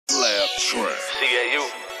CAU.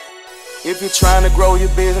 If you're trying to grow your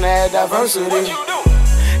business, add diversity. What you do?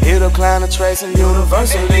 Hit up Client Attraction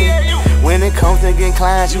University. When it comes to getting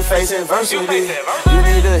clients, you face adversity. You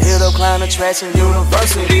need to hit up Client Attraction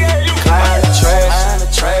University. Client Attraction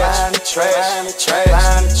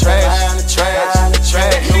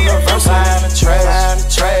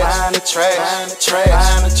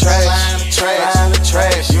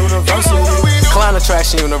University. Client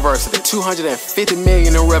Attraction University, $250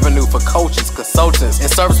 million in revenue for coaches, consultants, and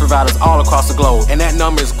service providers all across the globe. And that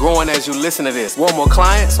number is growing as you listen to this. Want more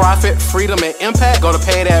clients, profit, freedom, and impact? Go to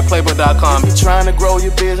paydadplaybook.com. If you're trying to grow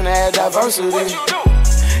your business, add diversity. What you do?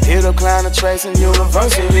 Hit up Client Attraction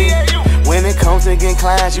University. When it comes to getting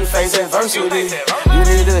clients, you face adversity. You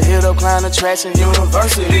need to hit up Client Attraction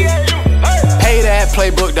University.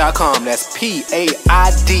 Paydadplaybook.com. That's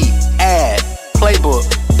PAID ad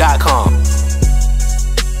playbook.com.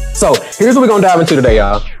 So here's what we're going to dive into today,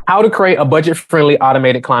 y'all. How to create a budget-friendly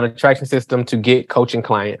automated client attraction system to get coaching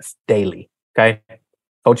clients daily, okay?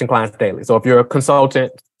 Coaching clients daily. So if you're a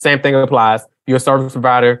consultant, same thing applies. If you're a service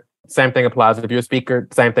provider, same thing applies. If you're a speaker,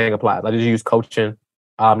 same thing applies. I just use coaching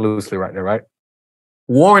loosely right there, right?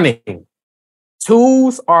 Warning.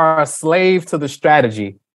 Tools are a slave to the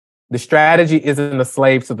strategy. The strategy isn't a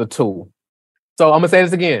slave to the tool. So I'm going to say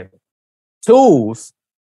this again. Tools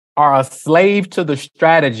are a slave to the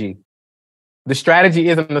strategy. The strategy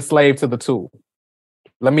isn't a slave to the tool.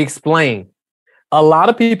 Let me explain. A lot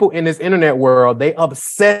of people in this internet world, they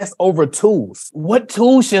obsess over tools. What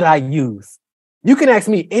tool should I use? You can ask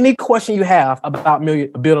me any question you have about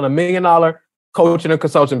building $1 million coaching and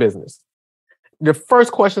consulting business. The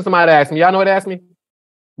first question somebody asked me, y'all know what they asked me?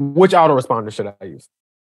 Which autoresponder should I use?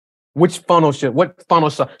 What funnel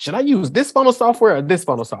should I use this funnel software or this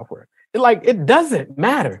funnel software? It doesn't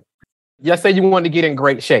matter. Let's say you wanted to get in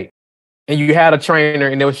great shape and you had a trainer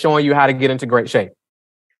and they were showing you how to get into great shape.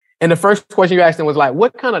 And the first question you asked them was like,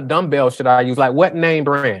 what kind of dumbbell should I use? Like what name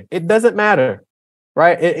brand? It doesn't matter,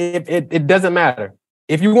 right? It doesn't matter.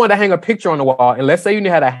 If you want to hang a picture on the wall and let's say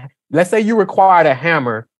you required a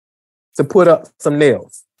hammer to put up some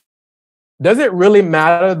nails. Does it really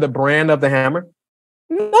matter the brand of the hammer?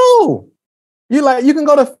 No. You can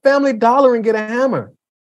go to Family Dollar and get a hammer.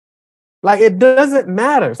 It doesn't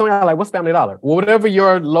matter. Some of y'all are like, what's Family Dollar? Well, whatever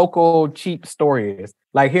your local cheap store is.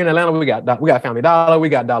 Like here in Atlanta, we got Family Dollar, we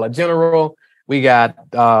got Dollar General, we got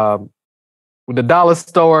the dollar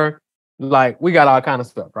store. We got all kind of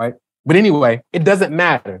stuff, right? But anyway, it doesn't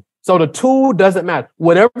matter. So the tool doesn't matter.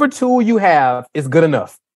 Whatever tool you have is good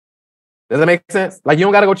enough. Does that make sense? You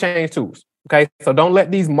don't got to go change tools. Okay. So don't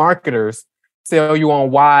let these marketers sell you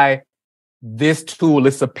on why this tool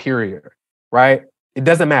is superior, right? It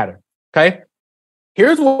doesn't matter. Okay.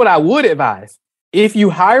 Here's what I would advise. If you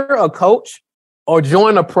hire a coach or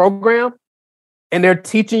join a program and they're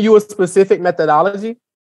teaching you a specific methodology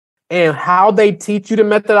and how they teach you the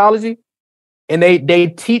methodology and they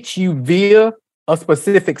teach you via a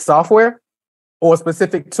specific software or a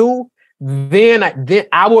specific tool, then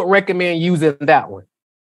I would recommend using that one,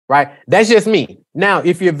 right? That's just me. Now,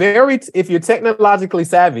 if you're technologically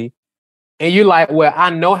savvy and you're like, well, I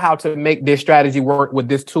know how to make this strategy work with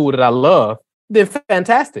this tool that I love, then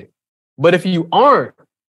fantastic. But if you aren't,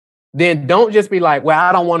 then don't just be like, well,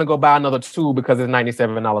 I don't want to go buy another tool because it's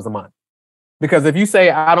 $97 a month. Because if you say,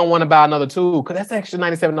 I don't want to buy another tool because that's extra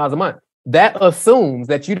 $97 a month, that assumes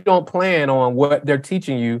that you don't plan on what they're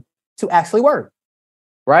teaching you to actually work,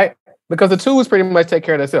 right? Because the tools pretty much take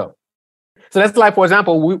care of themselves. So that's like, for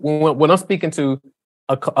example, when I'm speaking to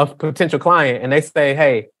a potential client and they say,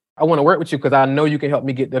 hey, I want to work with you because I know you can help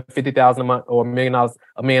me get the $50,000 a month or $1 million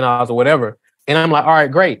or whatever. And I'm like, all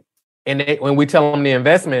right, great. And when we tell them the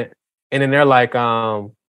investment, and then they're like,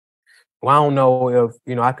 well, I don't know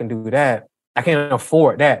if I can do that. I can't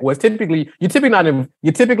afford that. Well, you're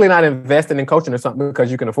typically not investing in coaching or something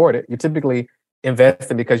because you can afford it. You're typically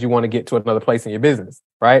investing because you want to get to another place in your business,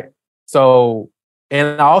 right? So,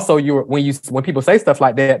 and also when people say stuff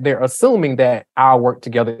like that, they're assuming that our work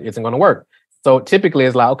together isn't going to work. So typically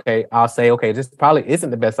it's like, okay, I'll say, okay, this probably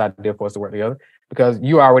isn't the best idea for us to work together because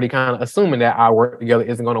you're already kind of assuming that our work together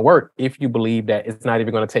isn't going to work if you believe that it's not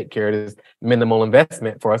even going to take care of this minimal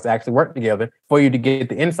investment for us to actually work together for you to get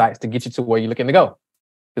the insights to get you to where you're looking to go.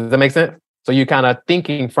 Does that make sense? So you're kind of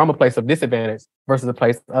thinking from a place of disadvantage versus a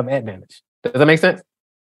place of advantage. Does that make sense?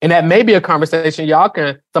 And that may be a conversation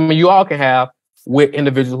some of you all can have with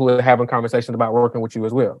individuals who are having conversations about working with you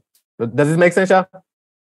as well. Does this make sense, y'all?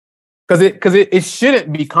 Because it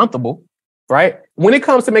shouldn't be comfortable, right? When it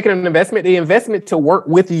comes to making an investment, the investment to work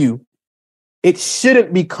with you, it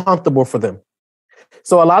shouldn't be comfortable for them.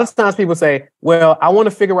 So a lot of times people say, well, I want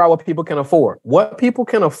to figure out what people can afford. What people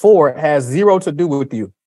can afford has zero to do with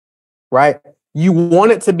you, right? You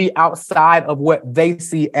want it to be outside of what they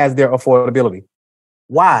see as their affordability.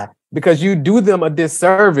 Why? Because you do them a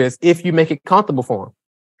disservice if you make it comfortable for them.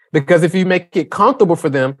 Because if you make it comfortable for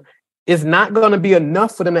them, it's not going to be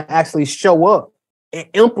enough for them to actually show up and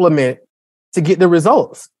implement to get the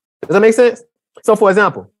results. Does that make sense? So for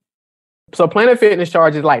example, Planet Fitness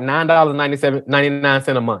charges like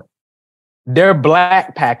 $9.99 a month. Their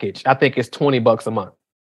Black package, I think, is $20 a month,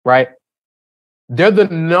 right? They're the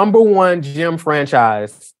number one gym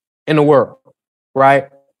franchise in the world, right?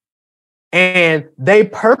 And they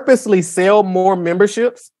purposely sell more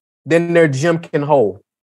memberships than their gym can hold.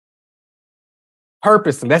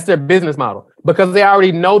 Purposely. That's their business model, because they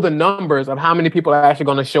already know the numbers of how many people are actually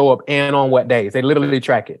going to show up and on what days. They literally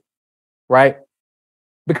track it, right?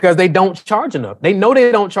 Because they don't charge enough. They know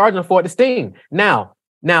they don't charge enough for it to sting. Now,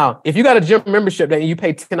 if you got a gym membership that you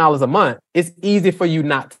pay $10 a month, it's easy for you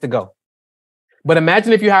not to go. But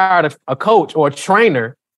imagine if you hired a coach or a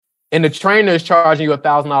trainer, and the trainer is charging you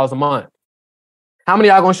 $1,000 a month. How many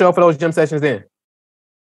of y'all gonna show up for those gym sessions then?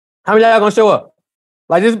 How many of y'all gonna show up?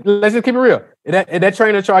 Like, let's just keep it real. If that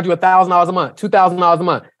trainer charge you $1,000 a month, $2,000 a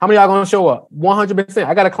month, how many of y'all gonna show up? 100%.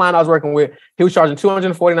 I got a client I was working with. He was charging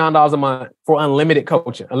 $249 a month for unlimited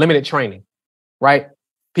coaching, unlimited training, right?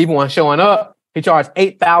 People weren't showing up. He charged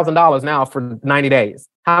 $8,000 now for 90 days.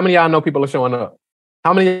 How many of y'all know people are showing up?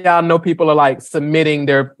 How many of y'all know people are like submitting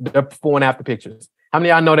their before and after pictures? How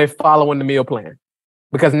many of y'all know they're following the meal plan?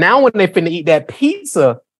 Because now when they finna eat that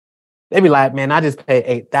pizza, they be like, man, I just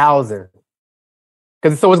paid $8,000.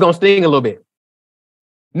 Because so it's going to sting a little bit.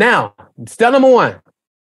 Now, step number one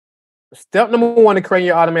to create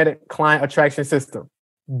your automatic client attraction system.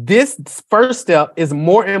 This first step is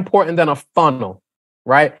more important than a funnel,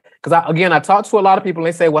 right? Because I talk to a lot of people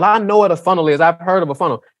and they say, well, I know what a funnel is. I've heard of a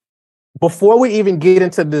funnel. Before we even get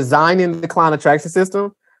into designing the client attraction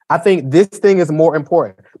system, I think this thing is more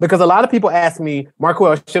important, because a lot of people ask me,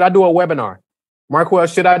 Marquel, should I do a webinar? Marquel,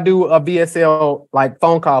 should I do a VSL like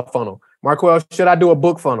phone call funnel? Marquel, should I do a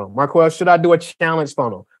book funnel? Marquel, should I do a challenge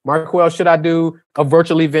funnel? Marquel, should I do a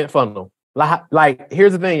virtual event funnel? Like,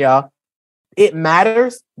 here's the thing, y'all. It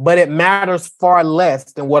matters, but it matters far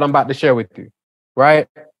less than what I'm about to share with you, right?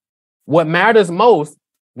 What matters most,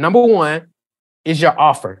 number one, is your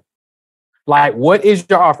offer. Like, what is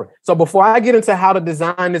your offer? So before I get into how to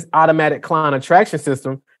design this automatic client attraction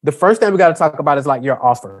system, the first thing we got to talk about is like your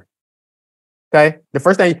offer. Okay? The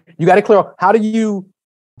first thing you got to clear up, how do you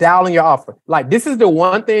dial in your offer? Like, this is the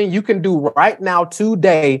one thing you can do right now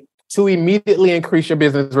today to immediately increase your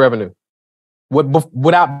business revenue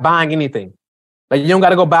without buying anything. Like, you don't got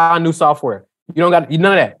to go buy new software. You don't got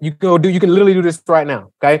none of that. You can literally do this right now.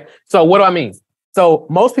 Okay? So what do I mean? So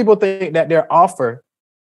most people think that their offer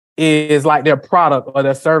is like their product or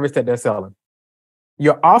their service that they're selling.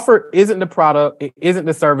 Your offer isn't the product. It isn't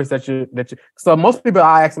the service that you. So most people,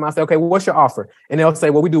 I ask them, I say, okay, well, what's your offer? And they'll say,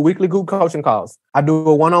 well, we do weekly group coaching calls. I do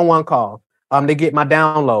a one-on-one call. They get my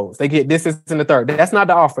downloads. They get this and the third. That's not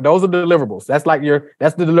the offer. Those are the deliverables. That's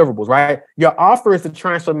the deliverables, right? Your offer is the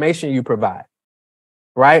transformation you provide,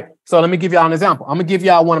 right? So let me give y'all an example. I'm gonna give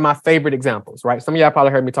y'all one of my favorite examples, right? Some of y'all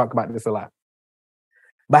probably heard me talk about this a lot.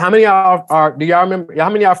 But how many of y'all do y'all remember? How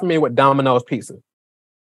many of y'all familiar with Domino's Pizza?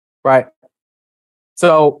 Right?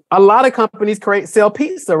 So a lot of companies sell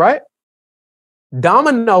pizza, right?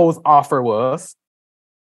 Domino's offer was,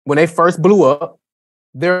 when they first blew up,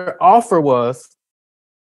 their offer was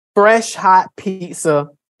fresh hot pizza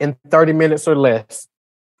in 30 minutes or less.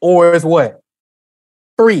 Or is what?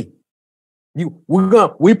 Free.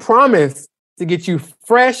 We promise to get you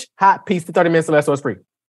fresh hot pizza 30 minutes or less, or it's free.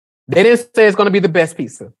 They didn't say it's going to be the best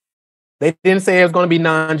pizza. They didn't say it was going to be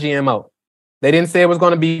non-GMO. They didn't say it was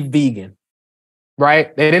going to be vegan,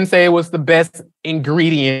 right? They didn't say it was the best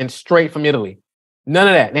ingredient straight from Italy. None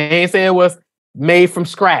of that. They didn't say it was made from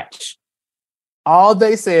scratch. All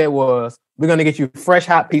they said was, we're going to get you fresh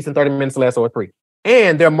hot pizza in 30 minutes or less, or free.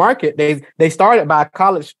 And their market, they started by a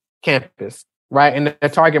college campus, right? And their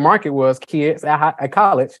target market was kids at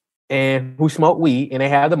college and who smoke weed and they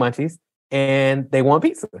have the munchies and they want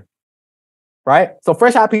pizza. Right? So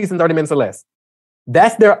fresh hot pizza in 30 minutes or less.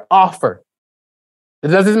 That's their offer.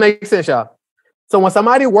 Does this make sense, y'all? So when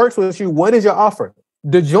somebody works with you, what is your offer?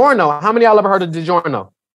 DiGiorno. How many of y'all ever heard of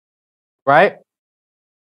DiGiorno? Right?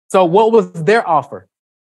 So what was their offer?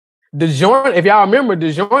 DiGiorno, if y'all remember,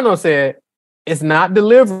 DiGiorno said, it's not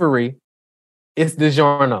delivery, it's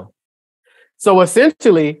DiGiorno. So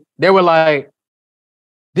essentially, they were like,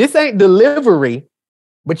 this ain't delivery,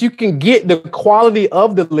 but you can get the quality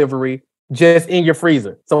of delivery just in your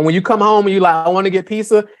freezer. So when you come home and you like, I want to get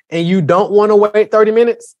pizza, and you don't want to wait 30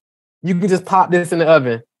 minutes, you can just pop this in the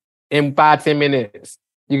oven in 5-10 minutes.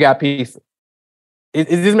 You got pizza. Is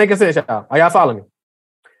this making sense, y'all? Are y'all following me?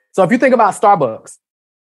 So if you think about Starbucks,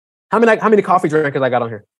 how many coffee drinkers I got on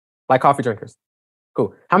here? Like coffee drinkers.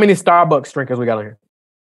 Cool. How many Starbucks drinkers we got on here?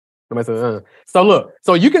 So look,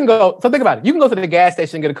 so think about it. You can go to the gas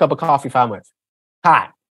station and get a cup of coffee for how much?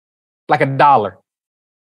 Hot. Like $1,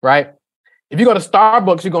 right? If you go to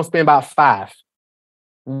Starbucks, you're going to spend about $5.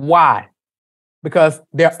 Why? Because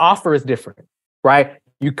their offer is different, right?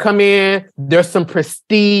 You come in, there's some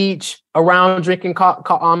prestige around drinking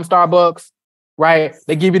Starbucks, right?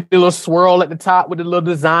 They give you the little swirl at the top with the little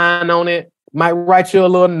design on it. Might write you a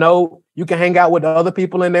little note. You can hang out with the other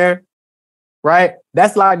people in there, right?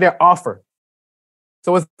 That's like their offer.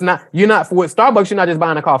 So with Starbucks, you're not just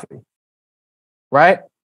buying a coffee, right?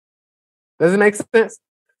 Does it make sense?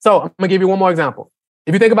 So I'm going to give you one more example.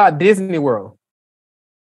 If you think about Disney World,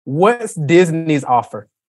 what's Disney's offer?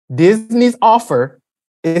 Disney's offer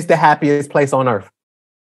is the happiest place on earth.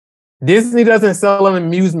 Disney doesn't sell an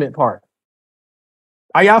amusement park.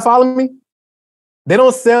 Are y'all following me? They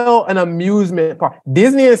don't sell an amusement park.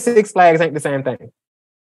 Disney and Six Flags ain't the same thing,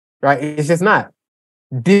 right? It's just not.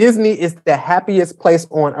 Disney is the happiest place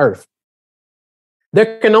on earth.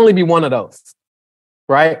 There can only be one of those,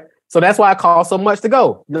 right? So that's why it costs so much to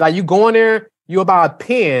go. Like you go in there, you buy a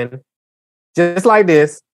pen just like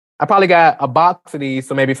this. I probably got a box of these,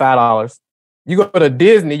 so maybe $5. You go to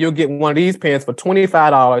Disney, you'll get one of these pens for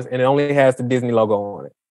 $25, and it only has the Disney logo on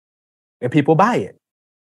it. And people buy it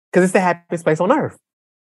because it's the happiest place on earth.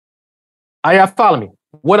 Are y'all following me?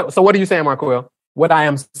 So what are you saying, Marquel? What I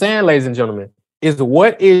am saying, ladies and gentlemen, is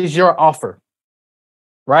what is your offer?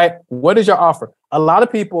 Right? What is your offer? A lot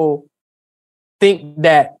of people think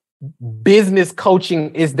that business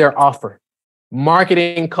coaching is their offer.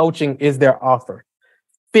 Marketing coaching is their offer.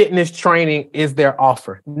 Fitness training is their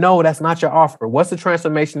offer. No, that's not your offer. What's the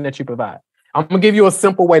transformation that you provide? I'm going to give you a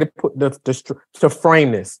simple way to put to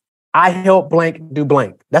frame this. I help blank do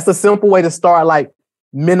blank. That's a simple way to start like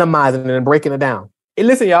minimizing it and breaking it down. And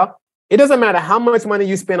listen, y'all, it doesn't matter how much money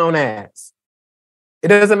you spend on ads. It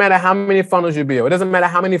doesn't matter how many funnels you build. It doesn't matter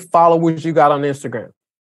how many followers you got on Instagram.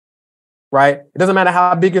 Right? It doesn't matter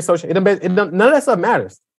how big your social, none of that stuff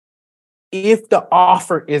matters. If the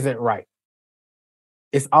offer isn't right,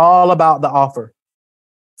 it's all about the offer.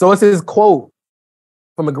 So it's his quote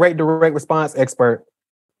from a great direct response expert.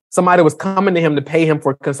 Somebody was coming to him to pay him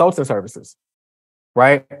for consulting services,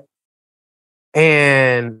 right?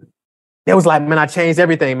 And it was like, man, I changed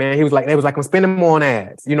everything, man. They was like, I'm spending more on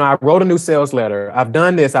ads. You know, I wrote a new sales letter. I've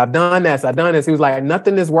done this. I've done this. I've done this. He was like,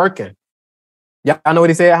 nothing is working. Yeah, I know what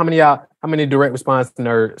he said. How many direct response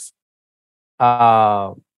nerds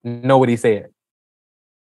know what he said?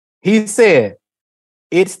 He said,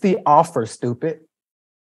 it's the offer, stupid.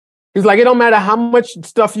 He's like, it don't matter how much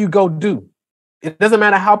stuff you go do. It doesn't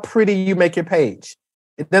matter how pretty you make your page.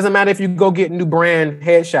 It doesn't matter if you go get new brand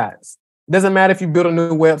headshots. It doesn't matter if you build a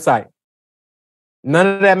new website. None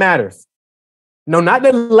of that matters. No, not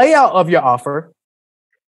the layout of your offer.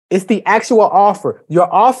 It's the actual offer.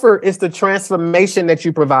 Your offer is the transformation that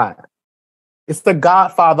you provide. It's the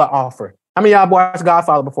Godfather offer. How many of y'all watched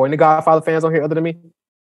Godfather before? Any Godfather fans on here other than me?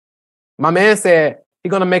 My man said he's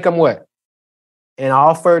going to make them what? An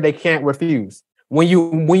offer they can't refuse. When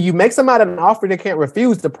you make somebody an offer they can't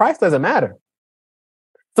refuse, the price doesn't matter.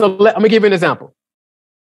 So let me give you an example.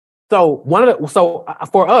 So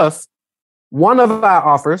for us, one of our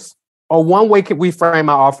offers, or one way we frame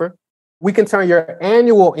our offer, we can turn your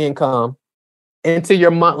annual income into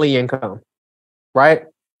your monthly income, right?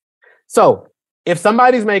 So if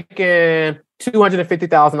somebody's making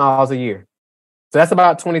 $250,000 a year, so that's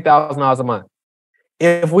about $20,000 a month.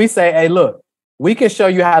 If we say, hey, look, we can show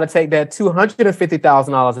you how to take that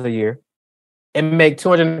 $250,000 a year and make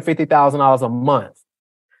 $250,000 a month.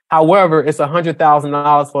 However, it's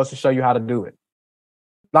 $100,000 for us to show you how to do it.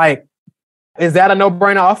 Like, is that a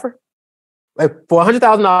no-brainer offer? Like for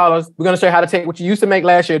 $100,000, we're going to show you how to take what you used to make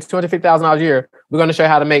last year, $250,000 a year. We're going to show you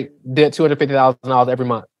how to make that $250,000 every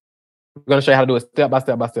month. We're going to show you how to do it step by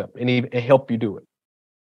step by step and help you do it.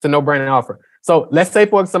 It's a no-brainer offer. So let's say,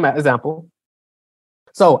 for some example,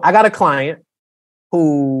 so I got a client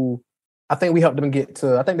who I think we helped them get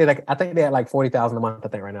to, I think they had like $40,000 a month,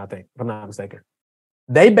 right now, if I'm not mistaken.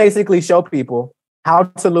 They basically show people how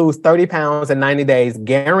to lose 30 pounds in 90 days,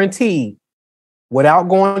 guaranteed, without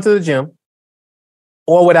going to the gym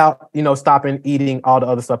or without, stopping eating all the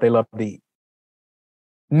other stuff they love to eat.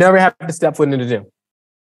 Never have to step foot in the gym.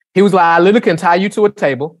 He was like, I literally can tie you to a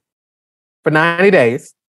table for 90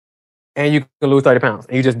 days. and you can lose 30 pounds.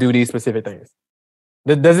 And you just do these specific things.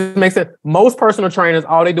 Does it make sense? Most personal trainers,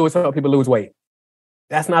 all they do is help people lose weight.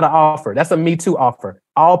 That's not an offer. That's a Me Too offer.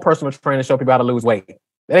 All personal trainers show people how to lose weight.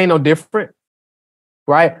 That ain't no different,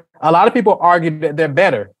 right? A lot of people argue that they're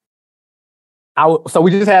better. So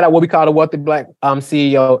we just had what we call a Wealthy Black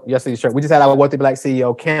CEO. Yes, sure. We just had our Wealthy Black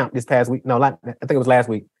CEO camp this past week. No, I think it was last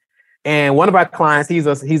week. And one of our clients, they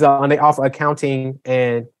offer accounting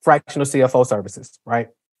and fractional CFO services, right?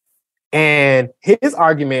 And his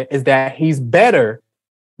argument is that he's better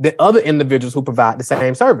than other individuals who provide the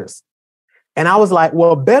same service. And I was like,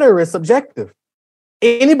 well, better is subjective.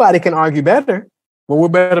 Anybody can argue better. Well, we're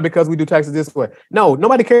better because we do taxes this way. No,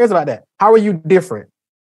 nobody cares about that. How are you different?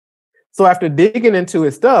 So after digging into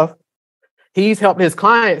his stuff, he's helped his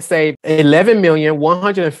clients save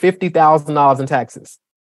 $11,150,000 in taxes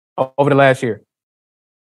over the last year.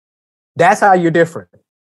 That's how you're different,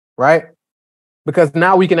 right? Because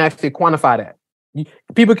now we can actually quantify that.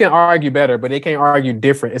 People can argue better, but they can't argue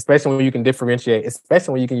different, especially when you can differentiate,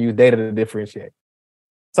 especially when you can use data to differentiate.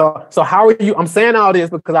 So how are you? I'm saying all this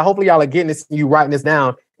because hopefully y'all are getting this, you writing this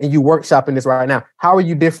down and you workshopping this right now. How are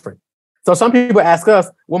you different? So some people ask us,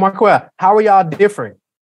 well, Marquel, how are y'all different?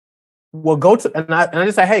 Well, and I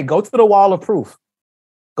just say, hey, go to the wall of proof.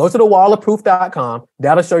 Go to thewallofproof.com.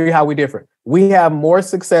 That'll show you how we're different. We have more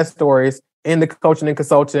success stories in the coaching and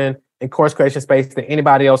consulting and course creation space than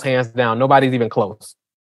anybody else, hands down. Nobody's even close.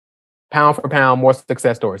 Pound for pound, more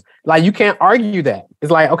success stories. Like, you can't argue that.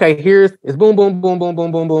 It's like, okay, it's boom, boom, boom, boom,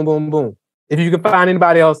 boom, boom, boom, boom, boom. If you can find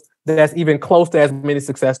anybody else that's even close to as many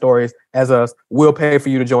success stories as us, we'll pay for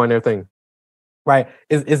you to join their thing. Right?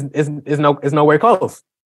 It's nowhere close.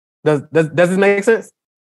 Does this make sense?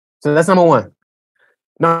 So that's number one.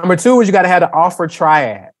 Number two is you got to have the offer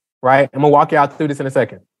triad, right? I'm going to walk you out through this in a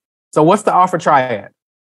second. So what's the offer triad?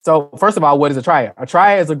 So first of all, what is a triad? A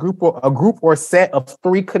triad is a group or set of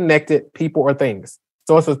three connected people or things.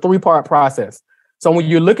 So it's a 3-part process. So when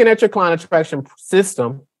you're looking at your client attraction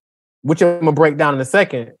system, which I'm gonna break down in a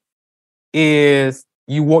second, is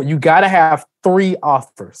you got to have 3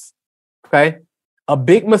 offers. Okay. A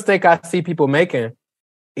big mistake I see people making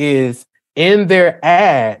is in their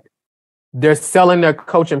ad, they're selling their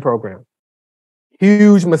coaching program.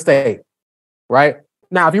 Huge mistake, right?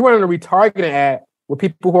 Now, if you're running a retargeting ad with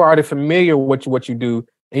people who are already familiar with what you do,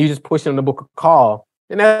 and you just push them to book a call,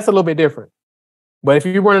 then that's a little bit different. But if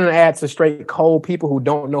you're running an ad to straight cold people who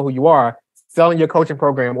don't know who you are, selling your coaching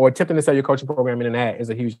program or attempting to sell your coaching program in an ad is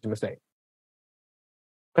a huge mistake.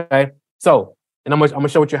 Okay, so, and I'm gonna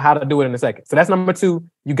show you how to do it in a second. So that's number 2.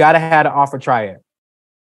 You got to have the offer triad.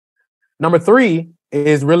 Number 3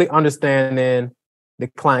 is really understanding the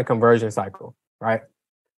client conversion cycle, right?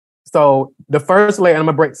 So the first layer, and I'm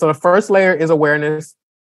gonna break. So the first layer is awareness.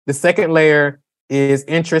 The second layer is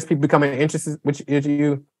interest. People becoming interested, which is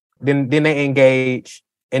you. Then they engage,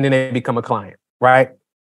 and then they become a client, right?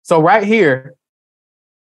 So right here,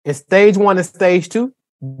 in stage 1 and stage 2,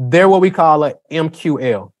 they're what we call a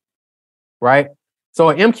MQL, right? So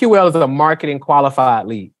an MQL is a marketing qualified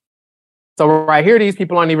lead. So right here, these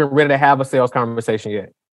people aren't even ready to have a sales conversation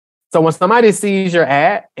yet. So when somebody sees your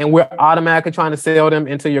ad and we're automatically trying to sell them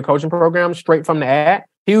into your coaching program straight from the ad,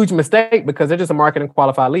 huge mistake, because they're just a marketing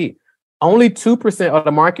qualified lead. Only 2% of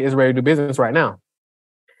the market is ready to do business right now.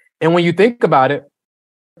 And when you think about it,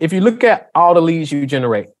 if you look at all the leads you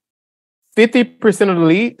generate, 50% of the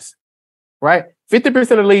leads, right? 50% of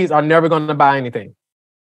the leads are never going to buy anything,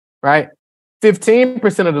 right?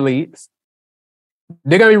 15% of the leads,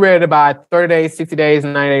 they're going to be ready to buy 30 days, 60 days,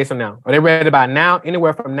 90 days from now. Or they're ready to buy now,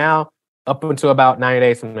 anywhere from now up until about 90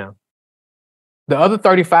 days from now. The other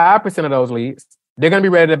 35% of those leads, they're going to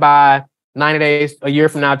be ready to buy 90 days, a year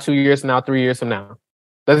from now, 2 years from now, 3 years from now.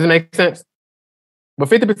 Does it make sense? But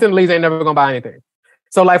 50% of the leads ain't never going to buy anything.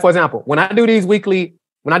 So like, for example, when I do these weekly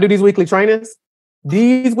trainings,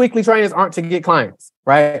 these weekly trainings aren't to get clients,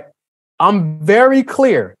 right? I'm very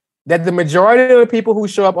clear that the majority of the people who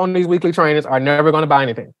show up on these weekly trainings are never going to buy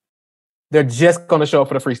anything. They're just going to show up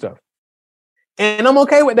for the free stuff. And I'm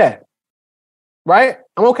okay with that, right?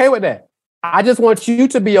 I'm okay with that. I just want you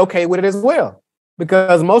to be okay with it as well.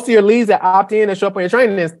 Because most of your leads that opt in and show up on your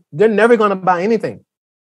trainings, they're never going to buy anything,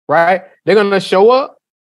 right? They're going to show up,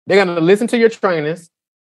 they're going to listen to your trainings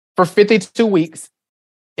for 52 weeks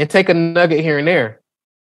and take a nugget here and there.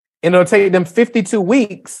 And it'll take them 52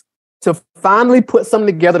 weeks to finally put something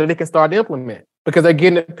together that they can start to implement, because they're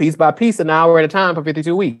getting it piece by piece, an hour at a time for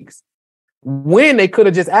 52 weeks. When they could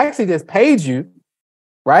have just paid you,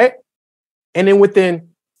 right? And then within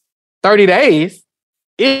 30 days,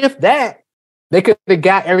 if that, they could have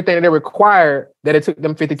got everything that they required that it took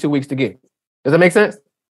them 52 weeks to get. Does that make sense?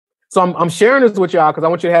 So I'm sharing this with y'all because I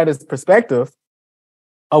want you to have this perspective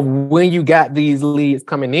of when you got these leads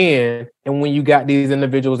coming in and when you got these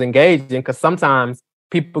individuals engaging, because sometimes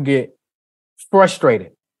people get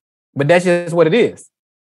frustrated, but that's just what it is.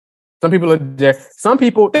 Some people are there. Some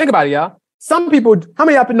people, think about it, y'all. Some people, how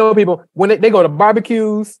many of y'all know people, when they go to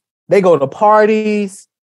barbecues, they go to parties,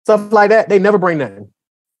 stuff like that, they never bring nothing.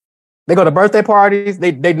 They go to birthday parties,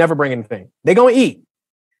 they never bring anything. They're going to eat.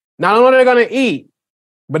 Not only are they going to eat,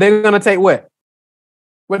 but they're going to take what?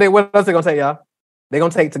 What else they going to take, y'all? They're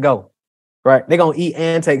going to take to go, right? They're going to eat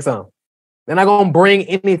and take some. They're not going to bring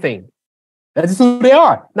anything. That's just who they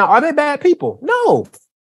are. Now, are they bad people? No.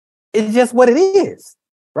 It's just what it is,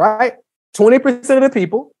 right? 20% of the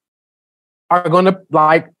people are going to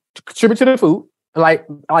like contribute to the food, like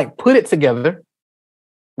put it together,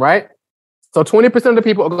 right? So 20% of the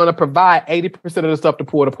people are going to provide 80% of the stuff to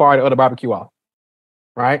pull the party or the barbecue off,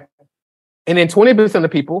 right? And then 20% of the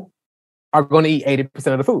people are going to eat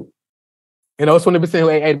 80% of the food. And those 20% who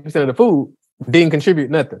ate 80% of the food didn't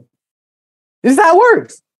contribute nothing. This is how it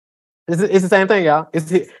works. It's the same thing, y'all.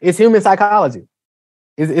 It's human psychology.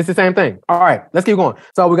 It's the same thing. All right, let's keep going.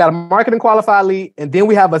 So we got a marketing qualified lead, and then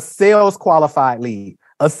we have a sales qualified lead.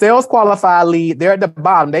 A sales qualified lead, they're at the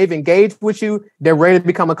bottom. They've engaged with you. They're ready to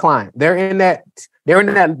become a client. They're in that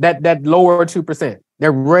lower 2%.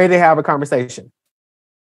 They're ready to have a conversation,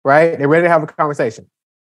 right? They're ready to have a conversation.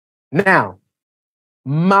 Now,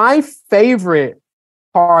 my favorite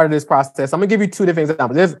part of this process, I'm gonna give you two different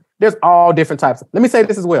examples. There's all different types. Let me say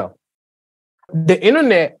this as well. The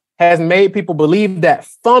internet has made people believe that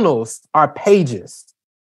funnels are pages.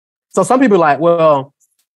 So some people are like, well,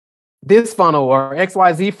 this funnel or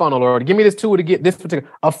XYZ funnel, or give me this tool to get this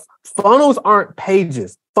particular. Funnels aren't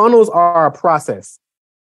pages. Funnels are a process,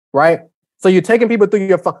 right? So you're taking people through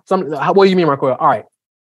your funnel. What do you mean, Marco? All right.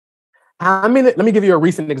 Let me give you a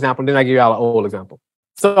recent example, and then I give y'all an old example.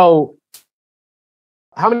 So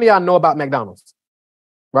how many of y'all know about McDonald's,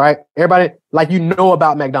 right? Everybody, like, you know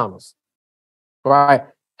about McDonald's, right?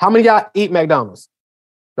 How many of y'all eat McDonald's,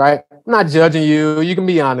 right? I'm not judging you. You can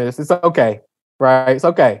be honest. It's okay, right? It's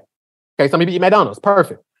okay. Okay, some of you eat McDonald's.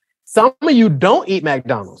 Perfect. Some of you don't eat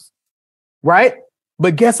McDonald's, right?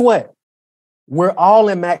 But guess what? We're all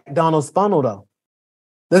in McDonald's funnel, though.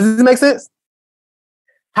 Does this make sense?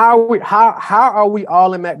 How are we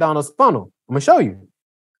all in McDonald's funnel? I'm gonna show you.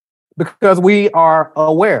 Because we are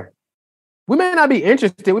aware. We may not be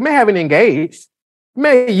interested. We may haven't engaged. We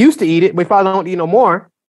may used to eat it. We probably don't eat no more.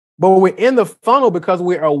 But we're in the funnel because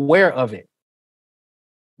we're aware of it.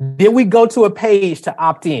 Did we go to a page to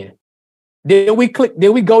opt in? Did we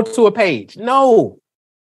go to a page? No.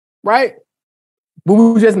 Right? We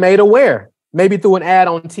were just made aware. Maybe through an ad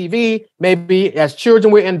on TV. Maybe as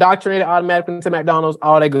children, we're indoctrinated automatically into McDonald's,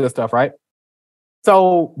 all that good stuff, right?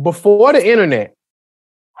 So before the internet,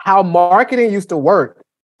 how marketing used to work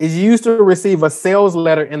is you used to receive a sales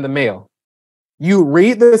letter in the mail. You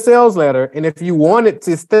read the sales letter, and if you wanted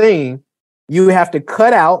this thing, you have to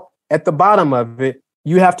cut out at the bottom of it.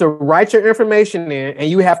 You have to write your information in, and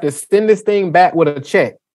you have to send this thing back with a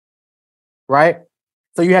check, right?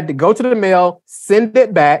 So you had to go to the mail, send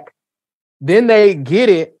it back, then they get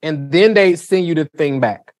it, and then they send you the thing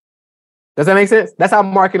back. Does that make sense? That's how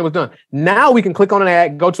marketing was done. Now we can click on an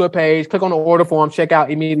ad, go to a page, click on the order form, check out,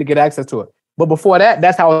 immediately get access to it. But before that,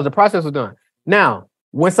 that's how the process was done. Now,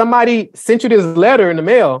 when somebody sent you this letter in the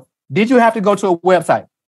mail, did you have to go to a website?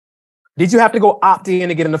 Did you have to go opt in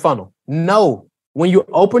to get in the funnel? No. When you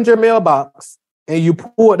opened your mailbox and you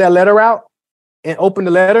pulled that letter out and opened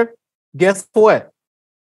the letter, guess what?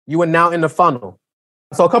 You are now in the funnel.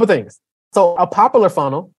 So a couple things. So a popular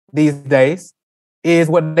funnel these days is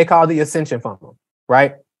what they call the ascension funnel,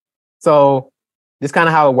 right? So this is kind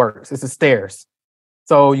of how it works. It's the stairs.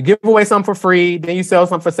 So you give away something for free, then you sell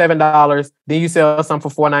something for $7, then you sell something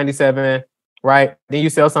for $4.97, right? Then you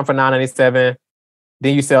sell something for $9.97,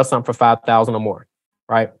 then you sell something for $5,000 or more,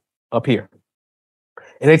 right? Up here.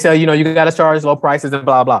 And they tell you, you got to charge low prices and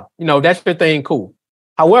blah, blah. That's your thing, cool.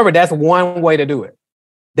 However, that's one way to do it.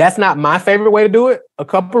 That's not my favorite way to do it. A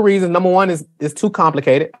couple of reasons. Number one is it's too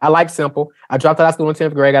complicated. I like simple. I dropped out of school in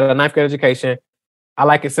 10th grade, got a 9th grade education. I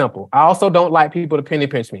like it simple. I also don't like people to penny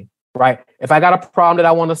pinch me, right? If I got a problem that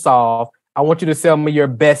I want to solve, I want you to sell me your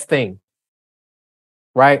best thing,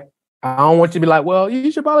 right? I don't want you to be like, well, you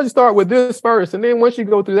should probably start with this first. And then once you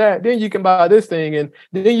go through that, then you can buy this thing. And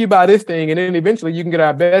then you buy this thing. And then eventually you can get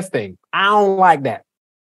our best thing. I don't like that.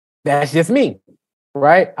 That's just me,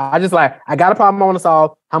 right? I got a problem I want to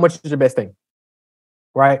solve. How much is your best thing?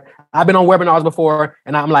 Right? I've been on webinars before,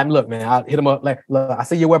 and I'm like, look, man, I'll hit them up. Like, look, I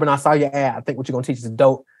see your webinar, I saw your ad. I think what you're going to teach is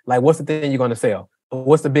dope. Like, what's the thing you're going to sell?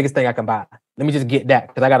 what's the biggest thing I can buy? Let me just get that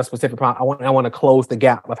because I got a specific problem. I want to close the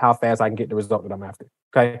gap of how fast I can get the result that I'm after.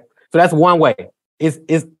 Okay, so that's one way.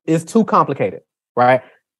 It's too complicated, right?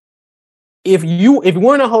 If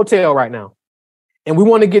we're in a hotel right now and we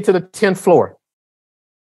want to get to the 10th floor,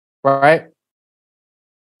 right?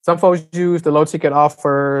 Some folks use the low ticket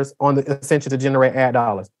offers on the Essential to generate ad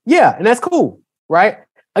dollars. Yeah, and that's cool, right?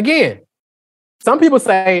 Again, some people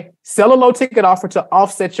say sell a low ticket offer to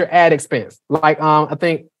offset your ad expense. Like I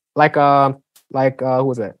think who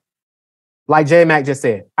was that? Like J Mac just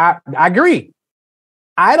said. I agree.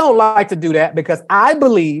 I don't like to do that because I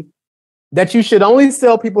believe that you should only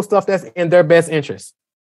sell people stuff that's in their best interest,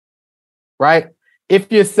 right?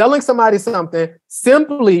 If you're selling somebody something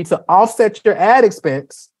simply to offset your ad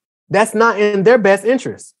expense, that's not in their best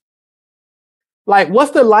interest. Like,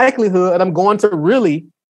 what's the likelihood that I'm going to really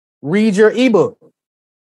read your ebook?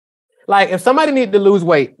 Like, if somebody needs to lose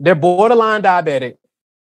weight, they're borderline diabetic,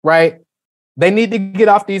 right? They need to get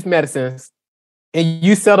off these medicines, and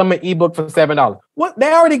you sell them an ebook for $7. What?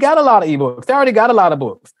 They already got a lot of ebooks. They already got a lot of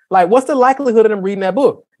books. Like, what's the likelihood of them reading that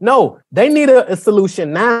book? No, they need a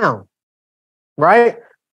solution now, right?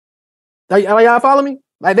 Are y'all follow me?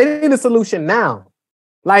 Like, they need a solution now.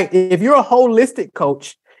 Like, if you're a holistic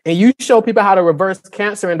coach and you show people how to reverse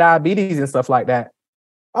cancer and diabetes and stuff like that,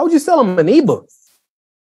 why would you sell them an ebook?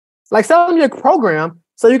 Like, sell them your program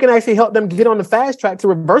so you can actually help them get on the fast track to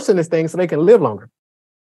reversing this thing so they can live longer.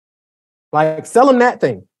 Like, sell them that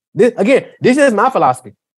thing. This is my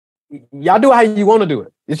philosophy. Y'all do it how you want to do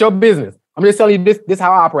it. It's your business. I'm just telling you this is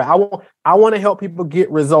how I operate. I want to help people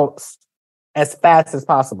get results as fast as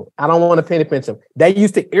possible. I don't want to penny pinch them. That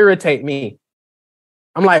used to irritate me.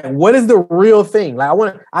 I'm like, what is the real thing?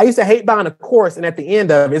 Like, I used to hate buying a course, and at the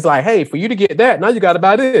end of it, it's like, hey, for you to get that, now you got to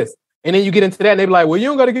buy this. And then you get into that, and they be like, well, you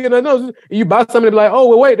don't got to get nothing else. And you buy something, and be like, oh,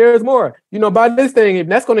 well, wait, there's more. Buy this thing,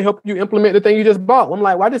 and that's going to help you implement the thing you just bought. I'm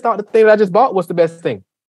like, well, I just thought the thing that I just bought was the best thing.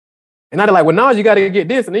 And now they're like, well, now you got to get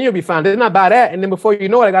this, and then you'll be fine. Then I buy that, and then before you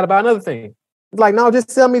know it, I got to buy another thing. It's like, no,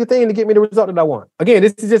 just sell me the thing to get me the result that I want. Again,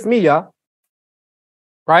 this is just me, y'all.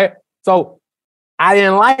 Right? So I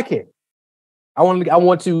didn't like it. I want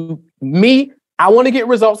to get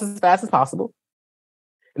results as fast as possible.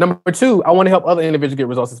 Number two, I want to help other individuals get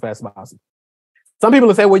results as fast as possible. Some people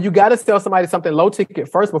will say, well, you got to sell somebody something low ticket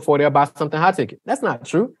first before they'll buy something high ticket. That's not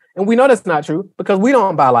true. And we know that's not true because we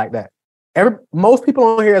don't buy like that. Most people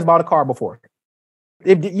on here has bought a car before.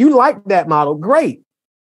 If you like that model, great.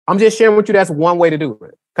 I'm just sharing with you that's one way to do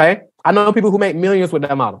it. Okay. I know people who make millions with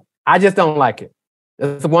that model. I just don't like it.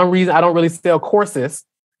 That's one reason I don't really sell courses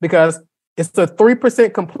because it's a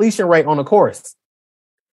 3% completion rate on a course.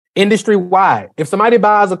 Industry-wide. If somebody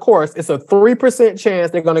buys a course, it's a 3%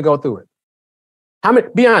 chance they're going to go through it. How many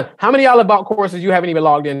of y'all have bought courses you haven't even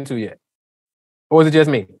logged into yet? Or is it just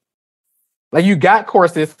me? Like, you got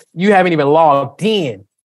courses you haven't even logged in,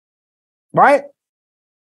 right?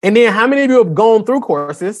 And then how many of you have gone through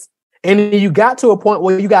courses and you got to a point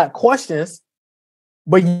where you got questions,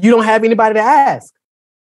 but you don't have anybody to ask?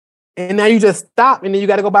 And now you just stop and then you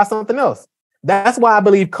got to go buy something else. That's why I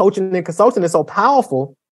believe coaching and consulting is so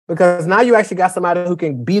powerful, because now you actually got somebody who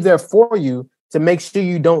can be there for you to make sure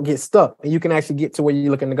you don't get stuck and you can actually get to where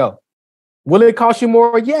you're looking to go. Will it cost you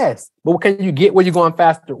more? Yes. But can you get where you're going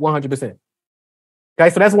faster? 100%. Okay,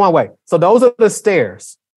 so that's one way. So those are the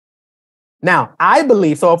stairs. Now, I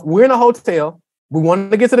believe, so if we're in a hotel, we want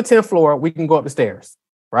to get to the 10th floor, we can go up the stairs,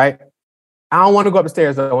 right? I don't want to go up the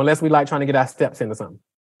stairs, though, unless we like trying to get our steps into something.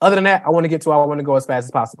 Other than that, I want to get to where I want to go as fast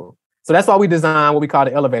as possible. So that's why we design what we call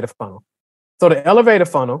the elevator funnel. So the elevator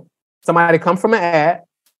funnel, somebody comes from an ad,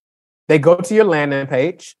 they go to your landing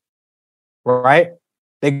page, right?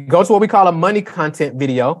 They go to what we call a money content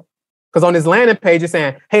video. Because on this landing page, it's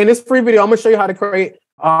saying, hey, in this free video, I'm going to show you how to create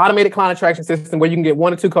an automated client attraction system where you can get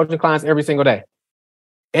 1 or 2 coaching clients every single day.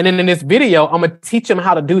 And then in this video, I'm going to teach them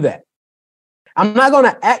how to do that. I'm not going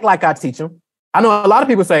to act like I teach them. I know a lot of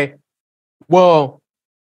people say, well,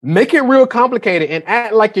 make it real complicated and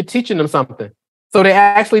act like you're teaching them something. So they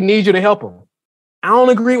actually need you to help them. I don't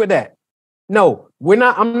agree with that. No,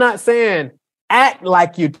 I'm not saying act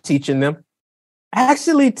like you're teaching them.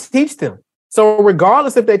 Actually teach them. So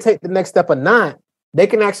regardless if they take the next step or not, they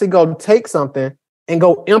can actually go take something and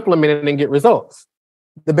go implement it and get results.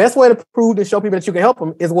 The best way to prove and show people that you can help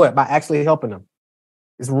them is what? By actually helping them.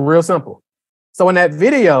 It's real simple. So in that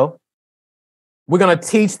video, we're going to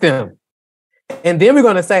teach them. And then we're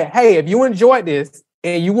going to say, hey, if you enjoyed this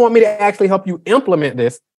and you want me to actually help you implement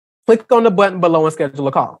this, click on the button below and schedule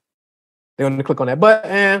a call. They're going to click on that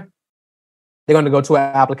button. They're going to go to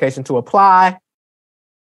an application to apply.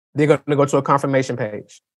 They're going to go to a confirmation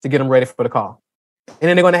page to get them ready for the call. And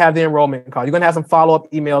then they're going to have the enrollment call. You're going to have some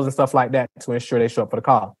follow-up emails and stuff like that to ensure they show up for the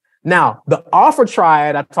call. Now, the offer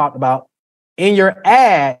triad I talked about, in your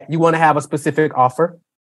ad, you want to have a specific offer.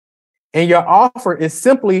 And your offer is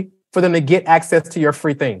simply for them to get access to your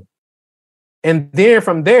free thing. And then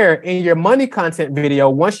from there, in your money content video,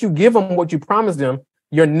 once you give them what you promised them,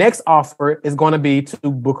 your next offer is going to be to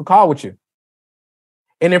book a call with you.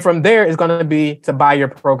 And then from there, it's going to be to buy your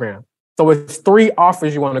program. So it's 3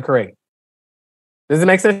 offers you want to create. Does it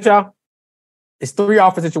make sense, y'all? It's 3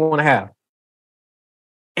 offers that you want to have.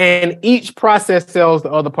 And each process sells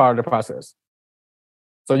the other part of the process.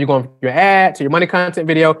 So you're going from your ad to your money content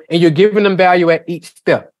video, and you're giving them value at each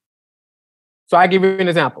step. So I give you an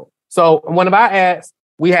example. So in one of our ads,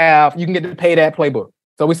 you can get the paid ad playbook.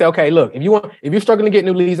 So we say, okay, look, if you're struggling to get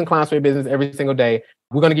new leads and clients for your business every single day,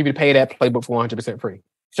 we're going to give you the paid ad playbook for 100% free.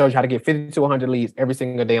 Shows you how to get 50 to 100 leads every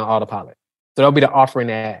single day on autopilot. So that'll be the offering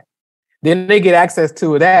ad. Then they get access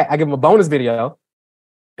to that. I give them a bonus video,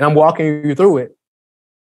 and I'm walking you through it.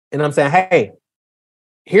 And I'm saying, hey,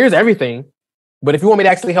 here's everything. But if you want me to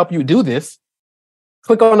actually help you do this,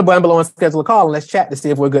 click on the button below and schedule a call, and let's chat to see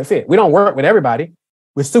if we're a good fit. We don't work with everybody.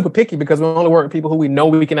 We're super picky because we only work with people who we know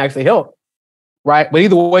we can actually help, right? But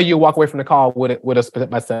either way, you walk away from the call with a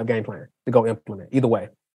step-by-step game plan to go implement. Either way,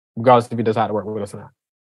 regardless if you decide to work with us or not.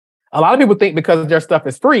 A lot of people think because their stuff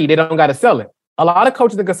is free, they don't got to sell it. A lot of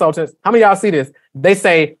coaches and consultants, how many of y'all see this? They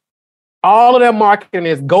say all of their marketing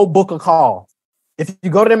is go book a call. If you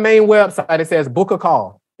go to the main website, it says book a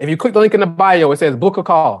call. If you click the link in the bio, it says book a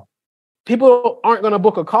call. People aren't going to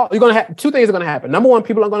book a call. You're going to have 2 things are going to happen. Number one,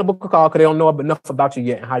 people aren't going to book a call because they don't know enough about you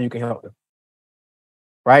yet and how you can help them.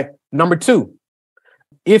 Right? Number 2,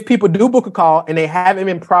 if people do book a call and they haven't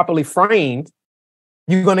been properly framed,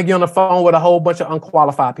 you're going to get on the phone with a whole bunch of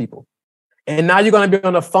unqualified people. And now you're going to be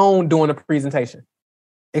on the phone doing a presentation,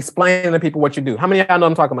 explaining to people what you do. How many of y'all know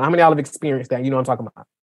what I'm talking about? How many of y'all have experienced that? You know what I'm talking about?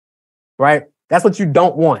 Right? That's what you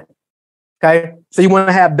don't want. Okay? So you want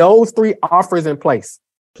to have those 3 offers in place.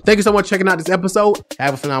 Thank you so much for checking out this episode.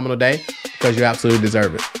 Have a phenomenal day because you absolutely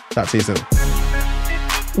deserve it. Talk to you soon.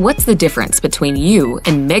 What's the difference between you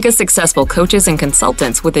and mega successful coaches and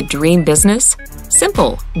consultants with a dream business?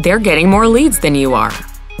 Simple. They're getting more leads than you are.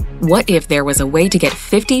 What if there was a way to get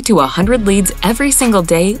 50 to 100 leads every single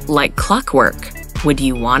day like clockwork? Would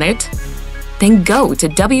you want it? Then go to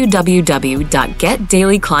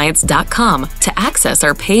www.getdailyclients.com to access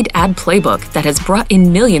our paid ad playbook that has brought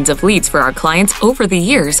in millions of leads for our clients over the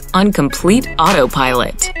years on complete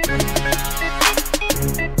autopilot.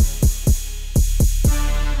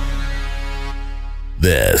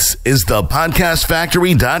 This is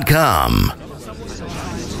thepodcastfactory.com.